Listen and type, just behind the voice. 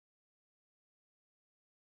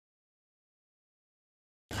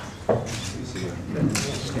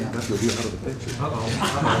Stand up, you'll be out of the picture.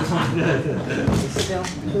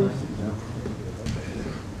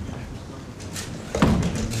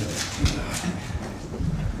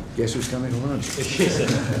 Guess who's coming to lunch?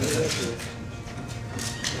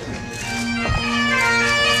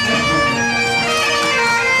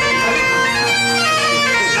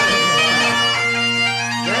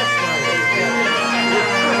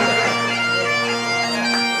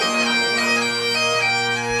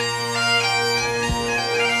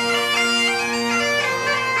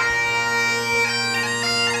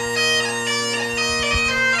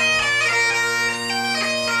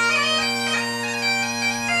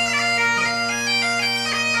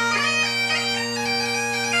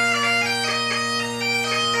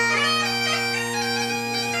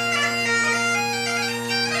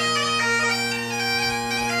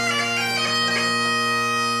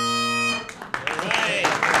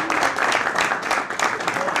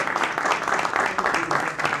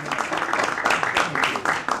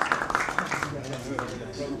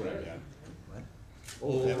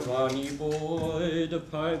 The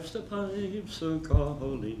pipes are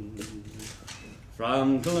calling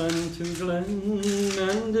from glen to glen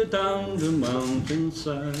and down the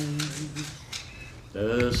mountainside.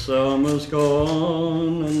 The summer's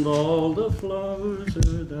gone and all the flowers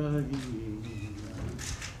are dying.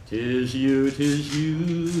 'Tis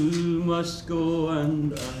you must go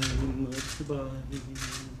and I must bide.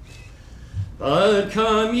 But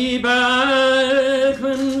come ye back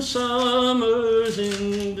when summer's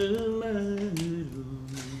in the meadow,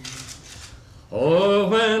 or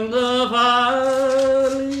when the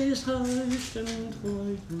valley's hushed and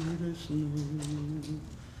white with the snow.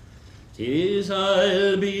 'Tis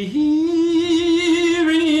I'll be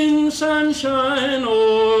here in sunshine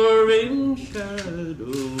or in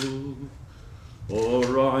shadow. Oh,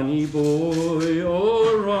 Ronnie boy,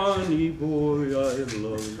 I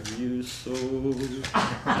love you so.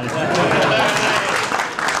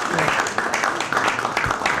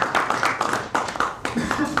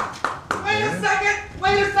 Wait a second,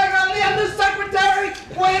 I'm the undersecretary.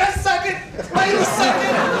 Wait a second,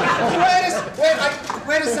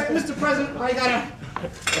 Mr. President, I gotta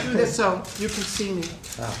do this so you can see me.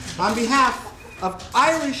 On behalf of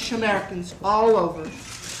Irish Americans all over,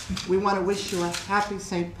 we want to wish you a happy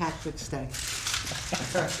St. Patrick's Day.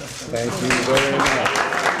 Thank you very much.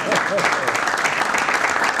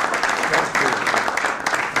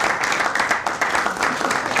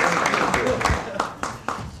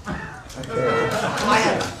 I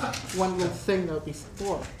have one little thing though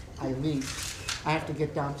before I leave. I have to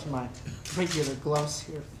get down to my regular gloves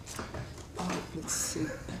here. Oh, let's see.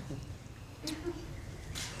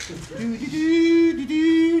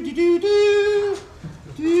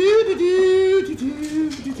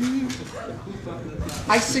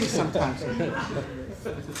 I sing sometimes.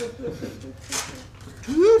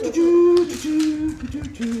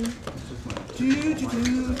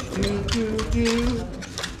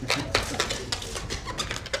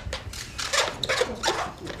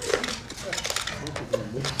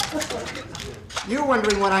 You're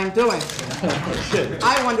wondering what I'm doing.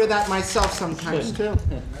 I wonder that myself sometimes, too.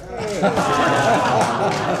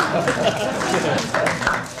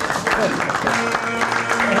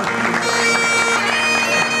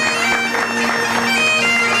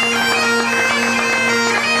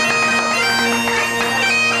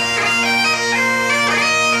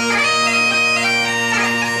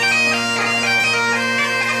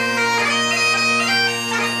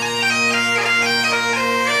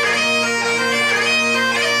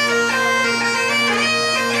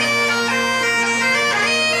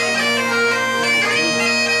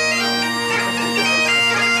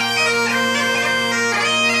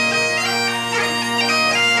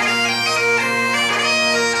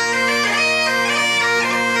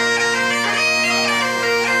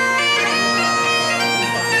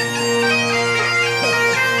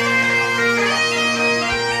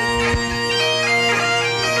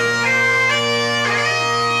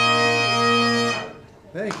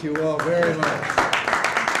 Thank you all very much.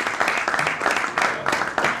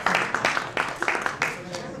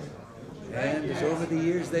 And as over the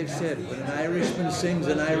years they've said, when an Irishman sings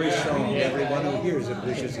an Irish song, everyone who hears it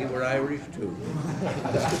wishes he were Irish too.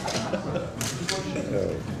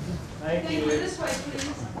 Thank you. This way,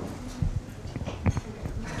 please.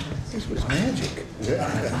 This was magic. Yeah,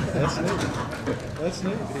 that's neat. That's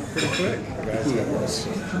neat. Pretty quick. Yes.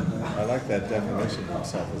 I like that definition of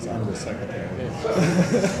himself as undersecretary.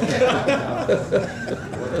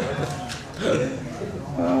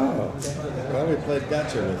 Oh. Well, we played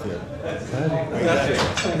gotcha with you.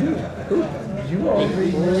 You all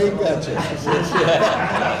read. We gotcha.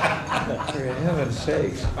 For heaven's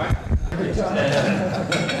sakes. Start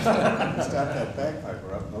that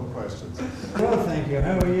bagpiper up, no questions. Well, thank you.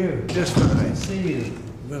 How are you? Just fine. Nice to see you.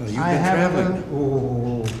 Well, you've I been have traveling.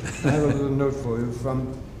 I have a little note for you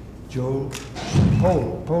from Paul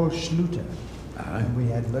Schluter. And we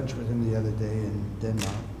had lunch with him the other day in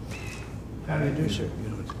Denmark. How do you do, sir?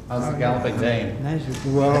 How's the galloping Dane? Nice.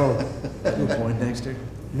 Well, Poindexter?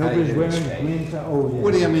 nobody's wearing green tie. Oh, yes.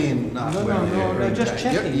 What do you mean, not No, wearing no, a no, green just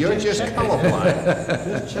tie? checking. You're just checking. colorblind.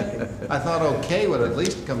 Just checking. I thought okay would at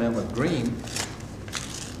least come in with green.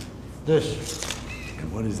 This,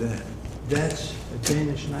 And what is that? that's a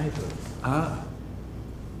Danish sniper. Ah,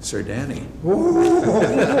 Sir Danny.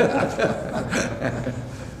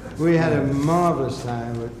 We had a marvelous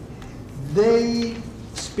time. They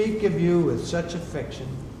speak of you with such affection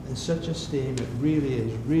and such esteem. It really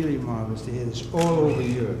is really marvelous to hear this all over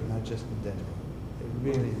Europe, not just in Denmark. It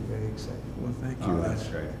really is very exciting. Well, thank you. Oh, that's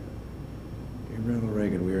great. Admiral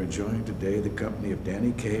Reagan, we are enjoying today the company of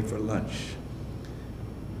Danny Kaye for lunch.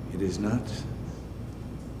 It is not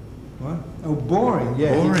What? Oh, boring,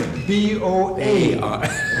 yeah. Boring. B-O-A. A-R.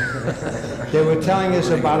 They were telling us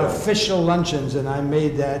about official luncheons, and I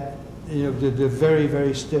made that, you know, the very,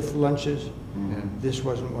 very stiff lunches. This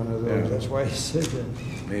wasn't one of those. Yeah. That's why he said that.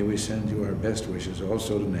 May we send you our best wishes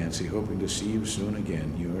also to Nancy, hoping to see you soon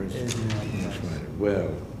again. Yours, Schwabacher. Well,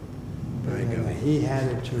 by golly. He had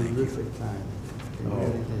a terrific time. He Oh,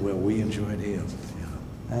 really did. well, we enjoyed him.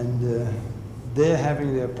 Yeah. And they're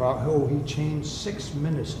having their he changed 6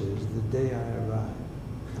 ministers the day I arrived.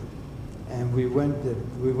 And we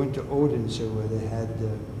went to Odense where they had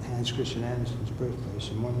Hans Christian Andersen's birthplace.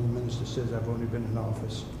 And one of the ministers says, I've only been in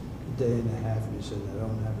office a day and a half. And he said, I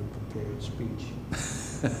don't have a prepared speech.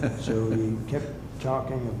 So he kept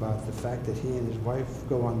talking about the fact that he and his wife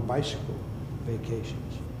go on bicycle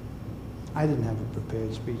vacations. I didn't have a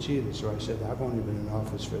prepared speech either, so I said, I've only been in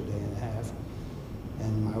office for a day and a half.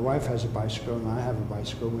 And my wife has a bicycle, and I have a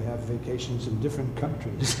bicycle. We have vacations in different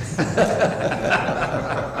countries.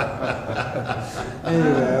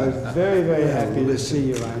 Anyway, I was very, very happy to see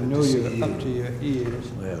you. I know you're up to your ears.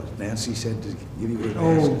 Well, Nancy said to give you her best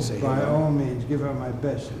Oh, and say by hello. all means, give her my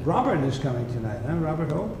best. Robert is coming tonight, huh?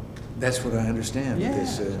 Robert Hope? That's what I understand. Yeah,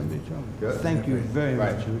 because, somebody told me. Good. Thank you very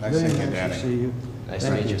Right. much. It was Nice very seeing you, nice Danny. to see you. Nice to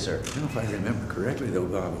Thank meet you, sir. I don't know if I remember correctly, though.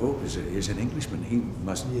 Bob Hope is an Englishman. He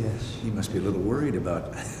must Yes. be a little worried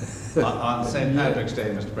about. On St. Patrick's Day,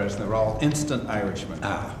 Mr. President, they're all instant Irishmen.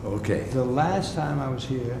 Ah, okay. The last time I was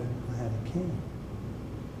here, I had a cane.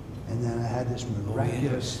 And then I had this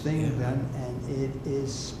miraculous yes, thing yeah. done, and it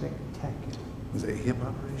is spectacular. Was it a hip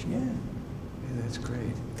operation? Yeah. Yeah, that's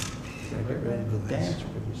great. I get ready to dance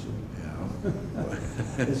pretty soon.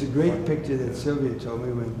 Yeah. There's a great picture that Sylvia told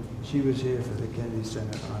me when she was here for the Kennedy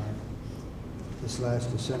Center honor this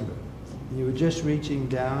last December. And you were just reaching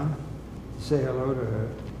down to say hello to her.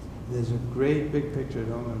 There's a great big picture.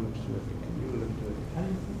 It only looks terrific. And you look good. How do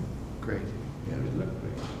you feel? Great. You look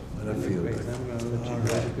great. Well, I You look feel great. good. I'm going to let you All go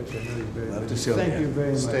right. because I know you're very Love to busy. see you. Thank you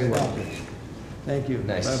very much. Stay well. Thank you.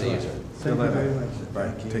 Nice to see you, Bye-bye. sir. Thank you very much. sir.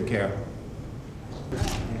 Right, take care.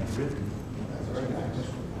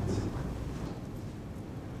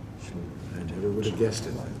 I never would have guessed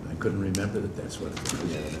it. I couldn't remember that that's what it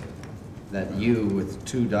was. That U with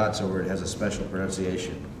 2 dots over it has a special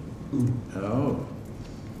pronunciation. Oh.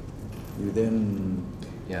 You then.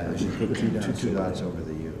 Yeah, I should put 2 dots. two dots over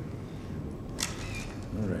the U.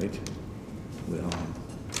 All right. Well,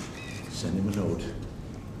 send him a note.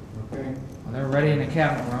 Okay. Well, they're ready in the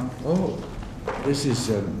cabinet room. Oh, this is,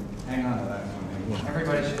 Hang on to that one.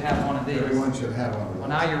 Everybody should have one of these. Everyone should have one. Well,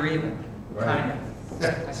 now you're even, Right. kind of.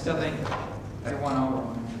 I still think you're one over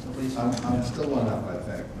on it, at least. I'm still one up, I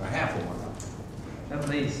think. I half a one up. At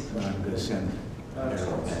least. I'm going to send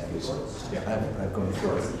Admiral back. I've gone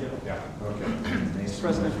first. Yeah, okay. Mr.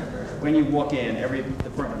 President, when you walk in, every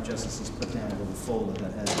Department of Justice has put down a little folder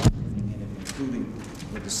that has everything in it, including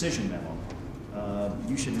the decision memo.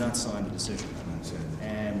 You should not sign the decision memo.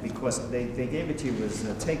 And because they gave it to you as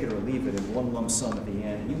take it or leave it in one lump sum at the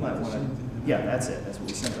end, you might want to, yeah, that's it. That's what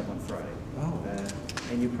we sent up on Friday. Oh.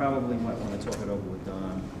 And you probably might want to talk it over with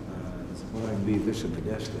Don. Well, I can leave this at the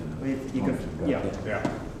desk then. Well, you could, yeah.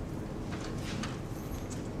 Yeah.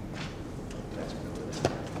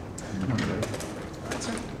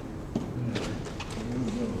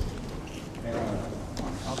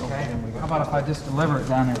 Okay. How about if I just deliver it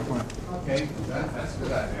down there for you? Okay, that's a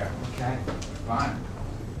good idea. Okay. Fine.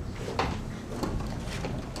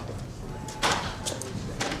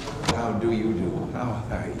 How do you do? How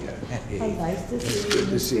are you? Hey. How nice to see you. Good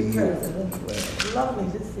to see you. President.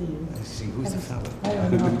 Lovely to see you. I see. Who's the fellow? I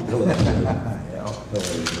don't know.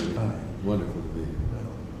 Wonderful to be here.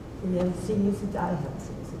 We haven't seen you since I have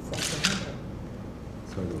seen you since September.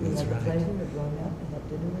 We had the pleasure of going out and have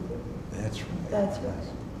dinner with you. That's right. That's right.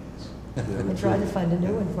 Yes. I tried to find a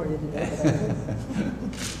new one for you today, but I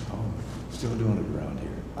couldn't. Oh, still doing it around here.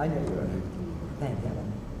 I know you are. Thank heaven.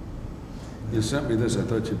 You sent me this, I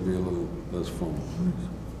thought you'd be a little less formal.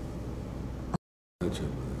 That's it.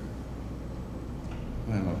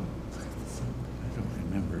 Well, I don't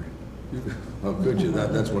remember. Oh, could you?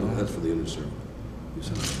 That's for the inner circle. You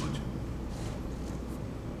sent out a bunch of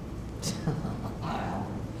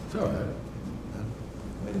It's all right.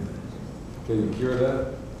 Wait a minute. Can you cure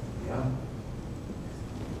that? Yeah.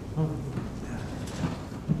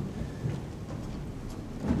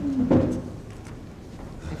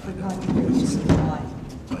 I forgot to raise the wine.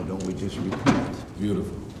 Why don't we just repeat?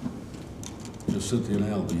 Beautiful. Just Cynthia and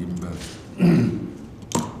Al will be even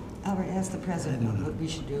better. Albert, ask the president what we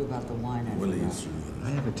should do about the wine. I Willie forgot. is through I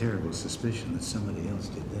have a terrible suspicion that somebody else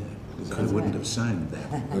did that, because I wouldn't have signed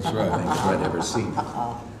that. That's right. If I'd ever seen it.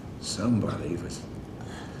 Somebody was.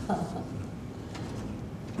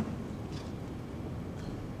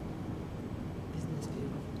 Isn't this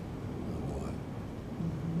beautiful? Oh, boy.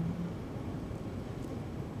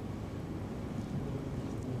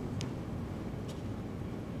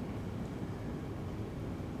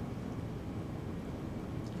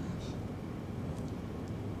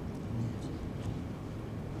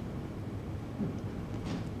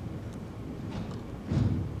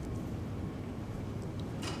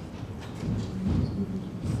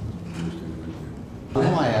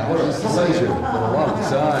 Hi, Al. What a pleasure. Been a long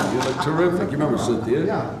time. You look terrific. You remember Cynthia?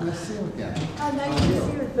 Yeah, nice to see you again. Oh, nice to see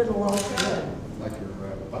you. It's been a long time. Like your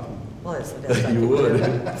button. Well, it's the best I You can would. do.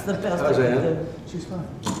 It's the best I How's can Ann? do. She's fine.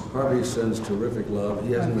 Harvey sends terrific love.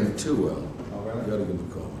 He hasn't been too well. Oh, really? You gotta give him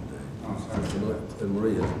a call one day. Oh, sorry. And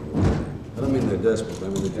Marie hasn't been well. I don't mean they're desperate, I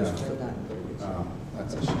mean they're just... They're not very good. Oh,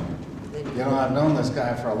 that's a shame. They- You know, I've known this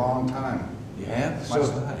guy for a long time. You have? So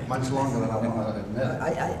have I. Much longer than I want to admit.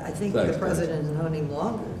 I think Thanks, the president has known him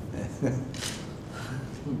longer.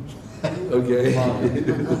 Okay.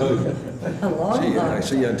 A long Gee, I time.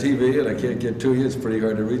 see you on TV and I can't get to you. It's pretty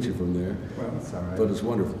hard to reach you from there. Well, it's all right. But it's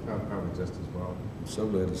wonderful. Probably just as well. I'm so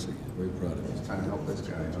glad to see you. Very proud of Just you. trying to help this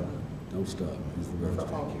guy out. Don't stop. He's the best.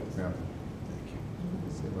 Yeah.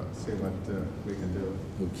 See what we can do.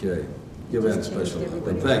 Okay. Give Ann a special love.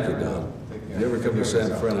 And thank you, Don. If you ever come to San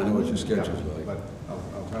Fran, I know what your schedule's But like. I'll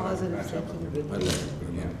try to Positive match up thinking, with good I love thinking. it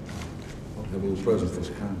very Yeah. much. Have a little present for you.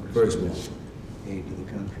 Very small. Aid to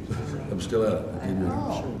the country. I'm still at it. I 18 years.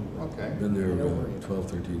 know. Okay. Been there Don't worry.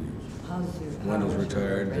 12, 13 years. How's your- Wendell's how's your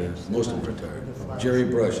retired, ranch? most of them retired. Jerry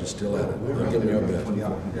Brush is still at it. I'll give him your best.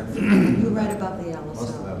 You write about the Most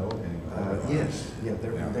of that Alice. old anyway. Yes, yeah,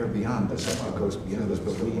 they're beyond us, up the coast beyond us,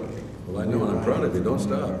 but we. Well, I know, and I'm proud of you. Don't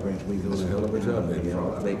stop. We You're doing a hell of a job, baby.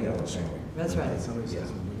 They got us. That's right. Yeah.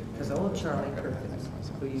 Because old Charlie Perkins,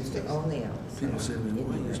 who used to own the Alice. People say to me,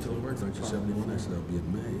 why, you're still at work, aren't you 71? I said, I'll be in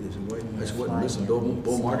May. They said, wait, I said, what, miss a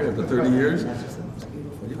bull market after 30 years? That's just the most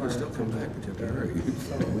beautiful Well, you can part. still come back, but you have to hurry.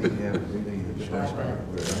 We have really the Schwabacher,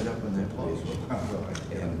 we're right up in that place.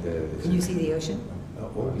 And, Can you see the ocean?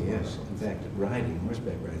 oh, yes, in fact, riding,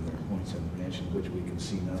 horseback riding, there are points on the ranch in which we can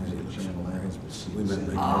see not only the Channel Islands, but see We the met St.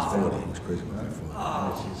 in Lawrence 1940. Valley. It was crazy when I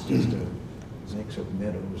fought. It's just a mix of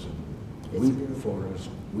meadows and wheat forests.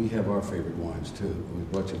 We have our favorite wines too. We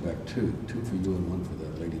brought you back two for you and one for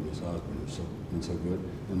that lady, Miss Osborne, who's been so good.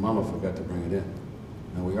 And Mama forgot to bring it in.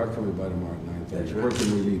 Now, we are coming by tomorrow at 9:30. That's Where right.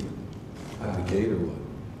 can we leave it? At the gate or what?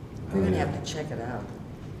 We're gonna have to check it out.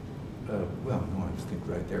 Well, no, I was thinking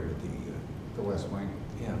right there with the, The West Wing.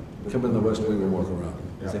 yeah. Come in the west wing and walk around.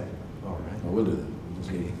 Is that, all right. Oh, we'll do that.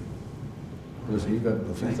 Okay. Listen, you've got a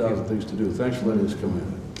few Thank thousand you. things to do. Thanks for letting us come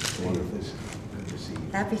in. Wonderful. Good to see you.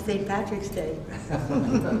 Happy St. Patrick's Day.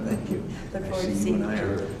 Thank you. Look I forward to see seeing you and I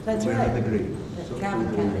are That's wearing right. the green.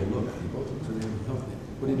 Calvin County. Look, you both look so damn healthy.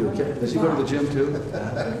 What do you do? Does he go to the gym too?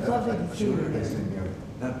 It's lovely to see you Sure. again.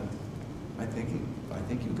 Now, I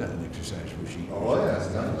think you got an exercise regime. Oh, yes.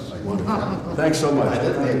 Wonderful. Thanks so much.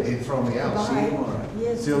 They throw me out. See you Bye. tomorrow.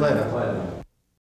 Yes. See you later.